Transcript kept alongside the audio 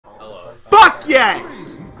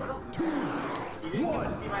Yes!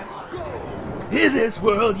 In this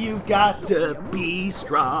world, you've got to be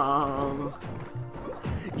strong.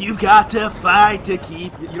 You've got to fight to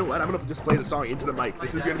keep... You know what? I'm going to just play the song into the mic.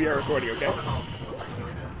 This is going to be our recording, okay?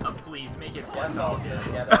 Please make it one.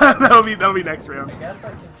 that'll be next round. I guess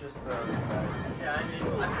I can just throw this out. Yeah, I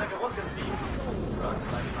mean, like, it was going to be...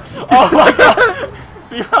 Oh my god!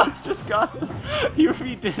 BRodz just got...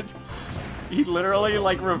 He literally,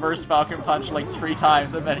 like, reversed Falcon Punch, like, 3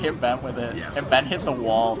 times and then hit Ben with it. Yes. And Ben hit the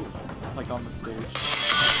wall, like, on the stage.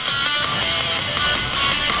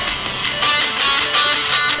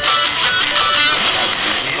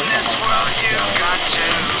 In this world, you've got to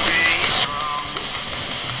be strong.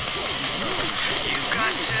 You've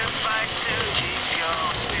got to fight to keep your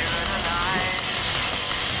spirit alive.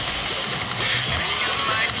 And you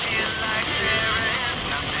might feel like there is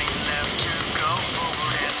nothing left to go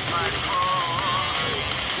forward and fight for.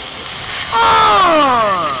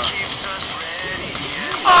 Oh! It keeps us ready.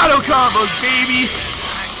 Auto combos, baby!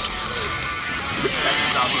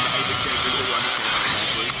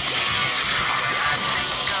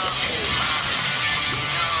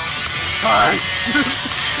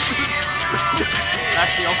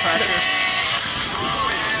 That's feel pressure.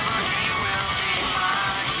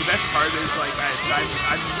 The best part is, like,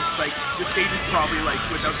 I'm like, the stage is probably, like,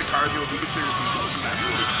 without the cars, it would be considered the most match.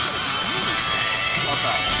 What's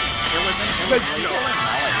up? It was You know, New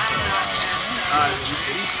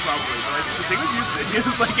City, probably, but like, the thing with New City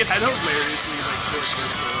is, like, it had hilariously, like, short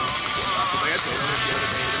like, I played on it the other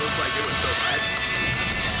day, and it was, like, it was so bad.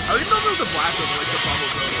 I don't even know if it was a black one, but, like, the problem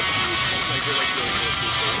was like, they're, like, really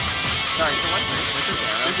cool. Sorry, so what's this? This is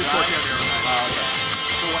Arrow? This is 14 on Arrow. Oh, okay.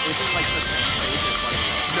 So what, is it, like, the same stage as, like...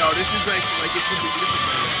 No, this is, like, it's completely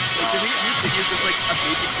different. Like, the thing with New City is just, like, a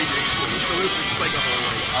basic figure eight tool, so it's just, like, a whole,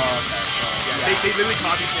 like... Oh, okay, so... Yeah, they literally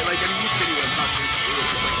copied it, like, I mean, New City was not just, it was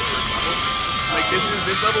just, like, the first level. Like, this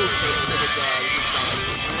level is so good, this is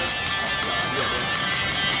yeah, man.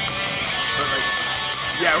 But, like,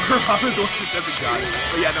 yeah, Rob is the one that doesn't got it.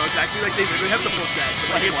 But yeah, no, it's actually, like, they literally have the full set.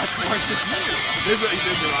 Like, what's more significant? There's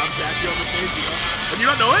the Rob statue on the stage, you know? And you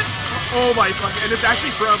don't know it? Oh my fuck, and it's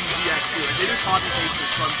actually from DX too. Like, they just copy paste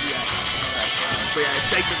it from DX. But yeah, it's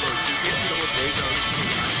segment mode, so you can't see the whole stage, so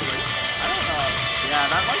I don't know. Yeah,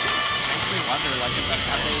 that, like, makes me wonder, like, if that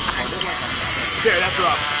have they recorded, like, anything? there, that's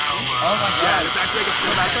Rob. Oh my god. Yeah, it's actually like a So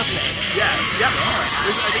that's a thing? Yeah.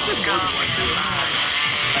 I think there's more than one too.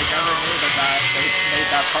 I never knew that they made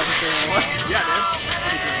that part of their work. Yeah, man.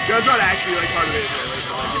 No, it's not actually like part of it. It's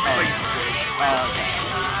like Oh, okay.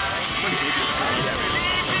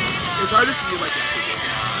 it's hard to see like that.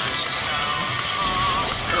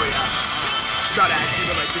 Oh yeah. Not actually,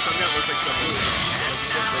 but like there's something that looks like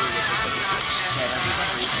something.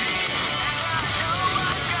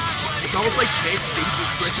 It's almost like James stages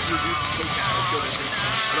quick to reduce the character.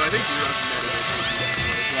 Although I think BRodz is better.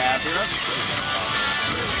 Yeah, BRodz is pretty good.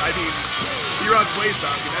 I mean, BRodz plays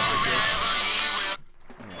Falcon, that's for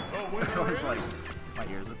sure. I was like, my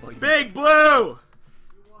ears are bleeding. Big Blue! Is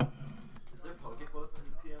there poke floats in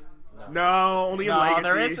PM? No, only in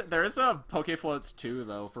Legacy. there is a Pokefloats 2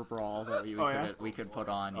 though for Brawl that we could put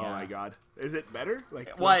on. Yeah. Oh my god, is it better?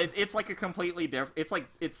 Like, well, it's like a completely different. It's like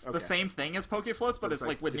the Okay. same thing as Pokefloats, but it's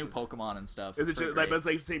like with different. new Pokemon and stuff. Is it just, like, but it's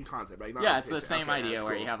like the same concept, right? Not yeah, like it's the same okay, idea that's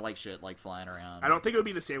where cool. you have like shit like flying around. I don't think it would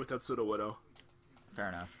be the same without Pseudo Widow. Fair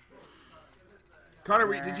enough. Connor,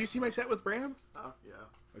 did you see my set with Bram? Oh, yeah.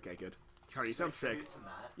 Okay, good. Connor, you sound sick.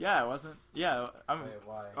 Yeah, it wasn't. Yeah, I'm. Wait,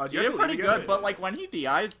 why? Do You have did to pretty leave good, again? but like when he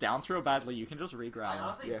DIs down throw badly, you can just regrab I him.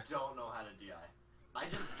 honestly Yeah. don't know how to DI. I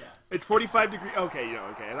just guess. It's 45 degrees. Okay, you know,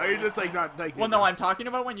 okay. I thought you were just like not like. Well, no, I'm talking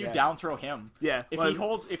about when you Yeah. down throw him. Yeah. If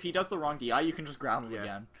well, if he does the wrong DI, you can just ground him Yeah.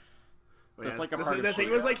 again. well, That's like a the part thing, of the thing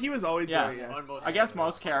shit. was like he was always Yeah. going. Yeah. I guess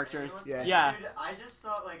most characters. Yeah. Yeah. Dude, I just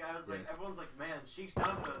saw, like, I was like, Yeah. everyone's like, man, Sheik's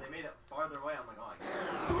down, but they made it farther away. I'm like, oh, I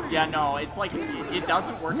guess. Yeah, no, it's like it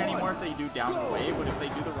doesn't work anymore if they do down and away, but if they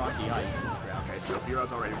do the wrong DI, you can just ground. Okay, so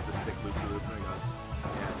BRodz already with the sick loop. Hang on.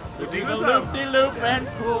 Do the loop de loop and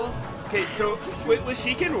cool. Okay, so with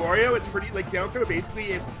Sheik and Wario, it's pretty like down throw.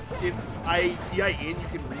 Basically, if I DI in, you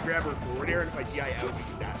can regrab or forward air, and if I DI out, you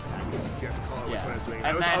can dash attack. You just have to call out which one I was doing.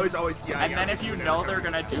 I was always DI. And then if you know they're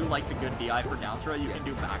gonna do like the good DI for down throw, you can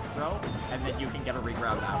do back throw, and then you can get a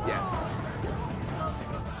regrab that way. Yes.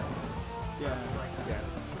 Yeah.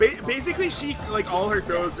 Basically, Sheik, like all her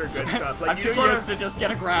throws are good stuff. Like I'm you too just used to just get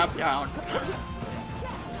a grab down.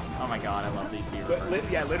 Oh my god, I love these B reverses.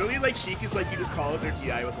 yeah, literally, like Sheik is like you just call out their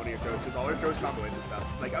DI with one of your throws because all her throws combo into stuff.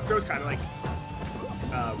 Like up throws kind of like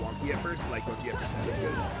wonky at first, but like once you get percent, it's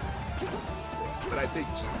good. But I'd say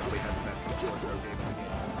Sheik probably has the best throw game in the game.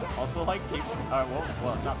 Also, like, people,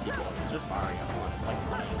 well, it's not people, it's just Mario, like,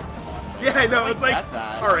 money. Yeah, I know, I it's like, get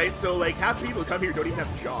that. alright, so, like, half the people who come here don't even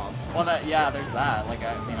have jobs. Well, yeah, there's that. Like,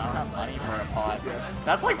 I mean, I don't have money for a pod. Yeah.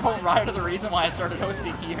 That's, like, right of the reason why I started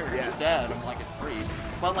hosting here Yeah. instead. I'm like, it's free.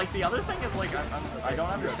 But, like, the other thing is, like, I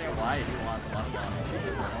don't understand why he wants money on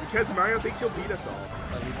it. Because Mario thinks he'll beat us all.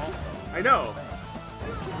 But he won't. I know.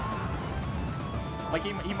 Like,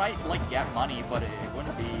 he might, like, get money, but it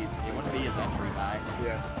wouldn't be his entry back.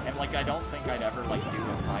 Yeah. And, like, I don't think I'd ever, like, do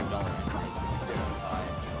a $5 entry. That's, like, way too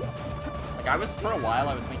high. Like, for a while,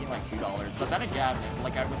 I was thinking, like, $2. But then again,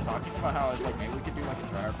 like, I was talking about how I was like, maybe we could do, like, a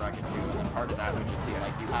tryhard bracket, too. And then part of that would just be,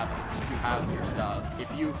 like, you have your stuff.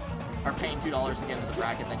 If you are paying $2 to get into the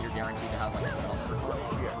bracket, then you're guaranteed to have, like, a settlement recording.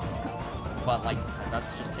 Yeah. But, like,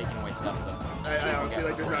 that's just taking away stuff that... I honestly,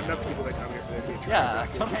 like, there's not enough people that come here for their game. Yeah,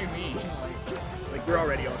 that's what I mean. Like, we're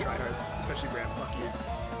already all tryhards, especially Bram. Fuck you.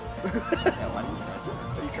 Yeah, why do you try so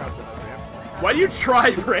Why do you try so much, Bram? Why do you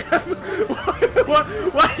try, Bram?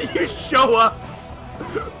 Why do you show up?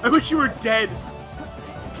 I wish you were dead.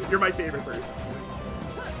 You're my favorite person.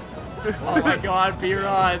 Oh my god,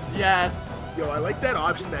 BRodz, yes! Yo, I like that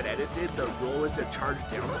option that Edit did, the roll into charge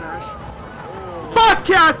down smash. Oh. Fuck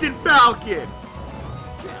Captain Falcon!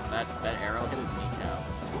 Damn, that arrow hit his kneecap.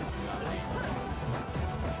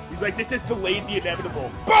 He's like, this has delayed the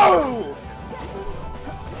inevitable. Boom!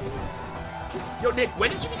 Yo, Nick, when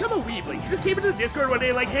did you become a weeb? Like, you just came into the Discord one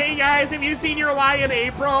day like, hey guys, have you seen your Lion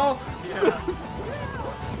April? Yeah.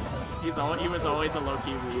 He was always a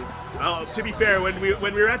low-key weeb. Oh, to be fair, when we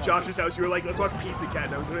were at Josh's house, you were like, let's watch Pizza Cat,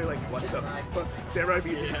 and I was really like, what the fuck? Samurai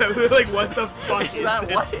Pizza Cat. I was like, what the fuck is that?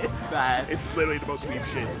 What is that? It's literally the most weeb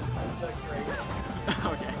shit.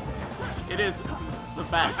 Okay. It is the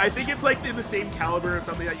best. I think it's like in the same caliber of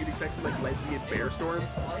something that you'd expect from like Lesbian Bear Storm.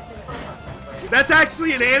 That's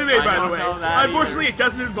actually an anime, by the way. Unfortunately, it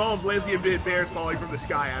doesn't involve lesbian bears falling from the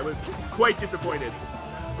sky. I was quite disappointed.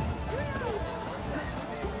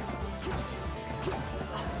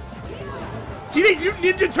 Teenage Mutant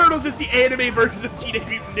Ninja Turtles is the anime version of Teenage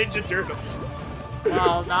Mutant Ninja Turtles.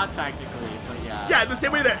 Well, not technically, but yeah. Yeah, in the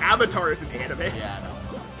same way that Avatar is an anime. Yeah,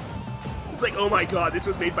 no. It's like, oh my god, this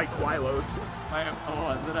was made by Quailos. Oh,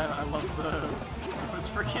 was it? I love the... It was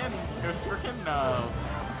freaking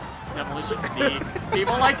Demolition D.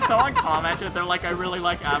 People, like, someone commented, they're like, I really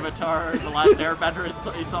like Avatar, The Last Airbender,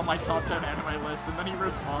 it's on my top 10 anime list, and then he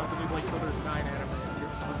responds and he's like, so there's 9 anime on your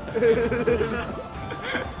top 10.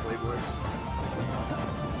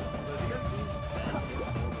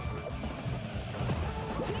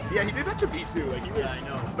 Yeah, he did that to me too. Like he was, Yeah, I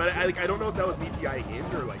know. But I don't know if that was me DIing in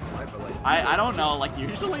or like what. But like, I don't know, like,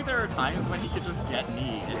 usually there are times when he could just get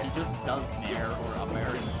knee, and he just does nair or up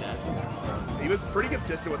air instead. He was pretty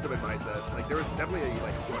consistent with them in my set. Like there was definitely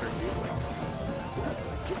like one or two.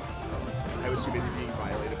 Like, I was too busy being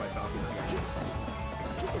violated by Falcons.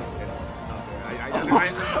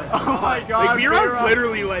 Oh my god, Like BRodz BRodz.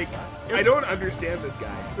 literally like, I don't understand this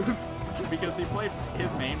guy. Because he played,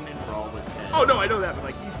 his main in Brawl was Pin. Oh no, I know that, but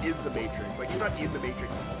like he's is the Matrix. Like he's not in the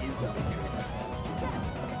Matrix, he is the Matrix.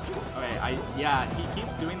 Okay, yeah, he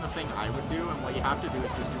keeps doing the thing I would do, and what you have to do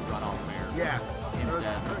is just do run off fair. Yeah.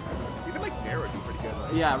 Instead. Even like Nair would be pretty good.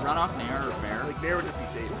 Like, Yeah, run off nair or fair. like Nair would just be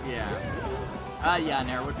safe. Yeah. Yeah,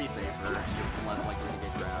 nair would be safer and you're less likely to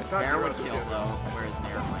get grabbed. thought Fair would BRodz was kill good. though, whereas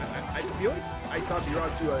nair might. I feel like I saw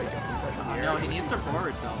BRodz do like a special Nair. No, he needs to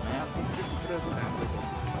forward tilt, man. Yeah.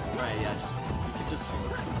 Right, yeah, you could just...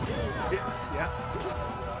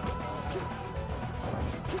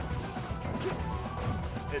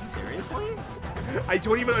 Seriously? I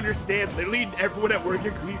don't even understand. Literally, everyone at work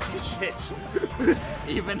agrees he's shit.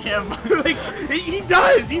 Even him. Like, he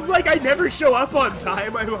does. He's like, I never show up on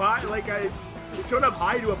time. I'm high. Like, I showed up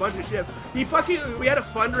high to a bunch of shit. We had a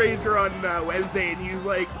fundraiser on Wednesday, and he was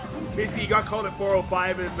like, basically, he got called at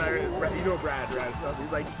 4:05, and you know Brad.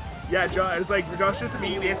 He's like, yeah, Josh. It's like Josh just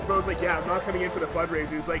immediately answered, but was like, yeah, I'm not coming in for the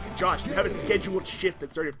fundraiser. He's like, Josh, you have a scheduled shift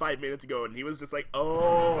that started 5 minutes ago, and he was just like,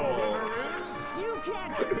 oh.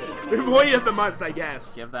 Employee of the month, I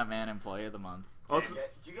guess. Give that man employee of the month. Also, Do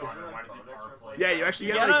you get $100 for place? yeah, you actually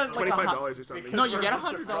You get get like a- like $25 or something. No, you get a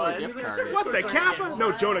 $100 gift card. What the Kappa?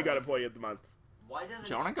 No, Jonah got employee of the month. Why doesn't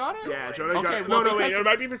Jonah got it? Yeah, Jonah Okay, got. well, No, wait, because- it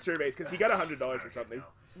might be for surveys because he got $100 or something.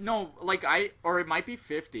 No, like or it might be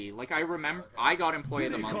 50. Like I remember, I got employee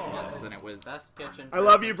of the month once, and it was. Best kitchen. I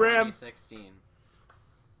love you, Bram. 2016.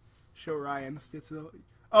 Show Ryan.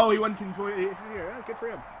 Oh, he won employee. Yeah, good for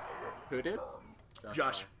him. Who did?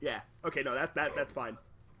 Josh. Yeah. Okay, no, that's fine.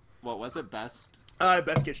 What was it? Best.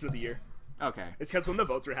 Best kitchen of the year. Okay. It's because when the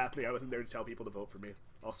votes were happening, I wasn't there to tell people to vote for me.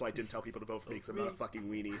 Also, I didn't tell people to vote for me because I'm not a fucking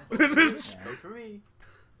weenie. Vote for me.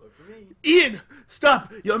 Vote for me. Ian,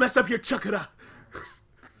 stop! You'll mess up your chakra.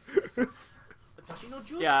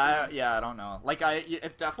 Yeah, I don't know. Like,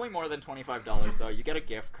 it's definitely more than $25 though. You get a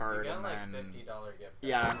gift card You and got like then $50 gift card.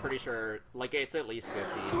 yeah, I'm pretty sure. Like, it's at least 50.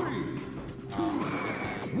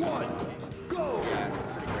 Yeah, it's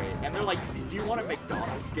pretty great. And they're like, do you want a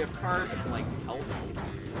McDonald's gift card? And I'm like, hell no.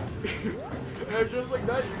 And it's just like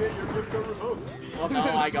that, you get your gift card revoked. Well, no,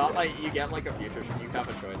 I got like, you get like a future shop. You have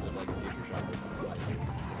a choice of like a future shop or Best Buy.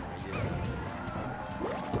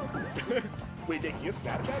 So I use that. Wait, Nick, do you have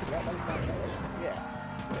Snapchat? Yeah, that was Snapchat, right?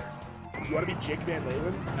 Yeah. Do you want to be Jake Van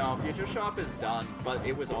Leeuwen? No, Future Shop is done, but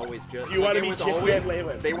it was always just. Do you want to it be was Jake always, Van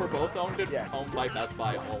Leeuwen? They were both owned Yes. by Best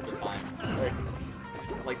Buy all the time. Right.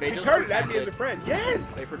 Like they You just targeted at me pretended. as a friend.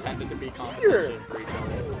 Yes! They pretended to be competition for each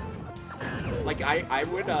other. Like I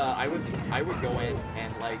would go in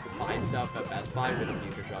and like buy stuff at Best Buy with a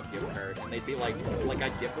Future Shop gift card, and they'd be like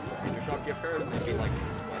I'd give them the Future Shop gift card, and they'd be like,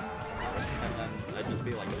 what? And then I'd just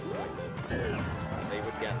be like, just swipe it. And they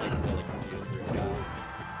would get like really confused real fast.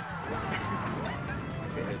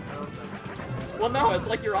 Well, no, it's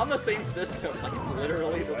like you're on the same system, like it's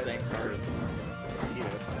literally the same cards. It's a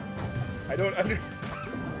penis. I don't under.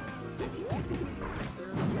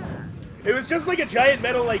 It was just like a giant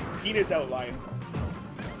metal like penis outline.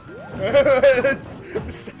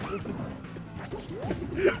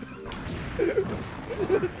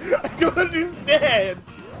 I don't understand.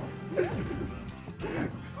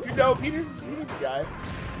 Dude, no, penis guy.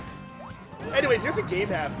 Anyways, there's a game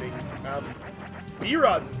happening.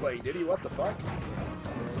 BRodz is playing, did he? What the fuck?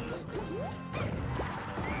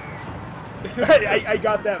 I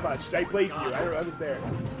got that much. I played you. I was there.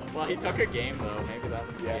 Well, he took a game though. Maybe that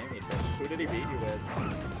was the Yeah. game he took. Who did he beat you with?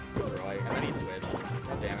 Roy. And then he switched.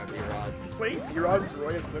 God damn it, BRodz. Playing BRodz Roy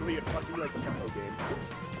is literally a fucking like tempo game.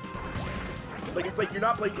 Like it's like you're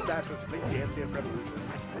not playing Smash, but you're playing Dance Dance Revolution.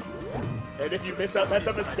 And if you mess up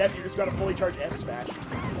a step, you just gotta fully charge F smash.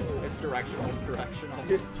 It's directional.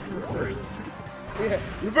 Reverse. Yeah,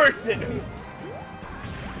 reverse it.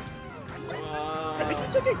 I think Uh,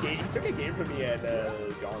 he took a game from me at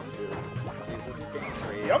Gone too. Jeez, this is game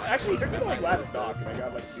 3. Yep, actually he took me to like last stock and I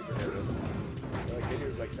got like super nervous. Like maybe it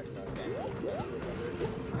was like second last stock.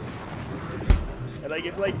 And like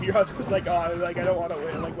it's like BRodz was like, oh, like I don't want to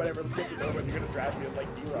win, like whatever, let's get this over. If you're gonna trash me, I'm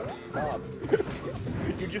like BRodz, stop.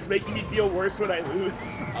 You're just making me feel worse when I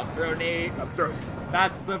lose. Up throw knee. Up throw.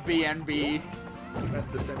 That's the BNB. That's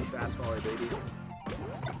the semi-fast faller, baby.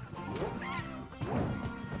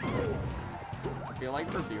 I feel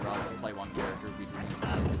like for BRodz to play one character, we do need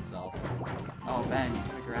that himself. Oh, Ben, you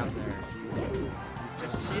gotta grab there. He's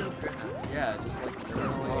Just shield grab. yeah, just like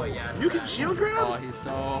literally. Oh yeah. You can shield grab? Oh, he's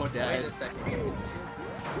so Wait dead. a second. You can shield.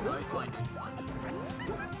 No, he's fine. He's fine.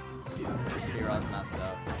 BRodz messed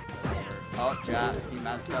up. It's over. Oh, jab. He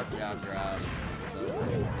messed up. Jab grab.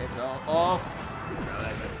 It's over.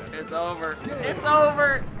 It's over. It's over. It's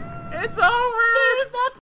over. It's over.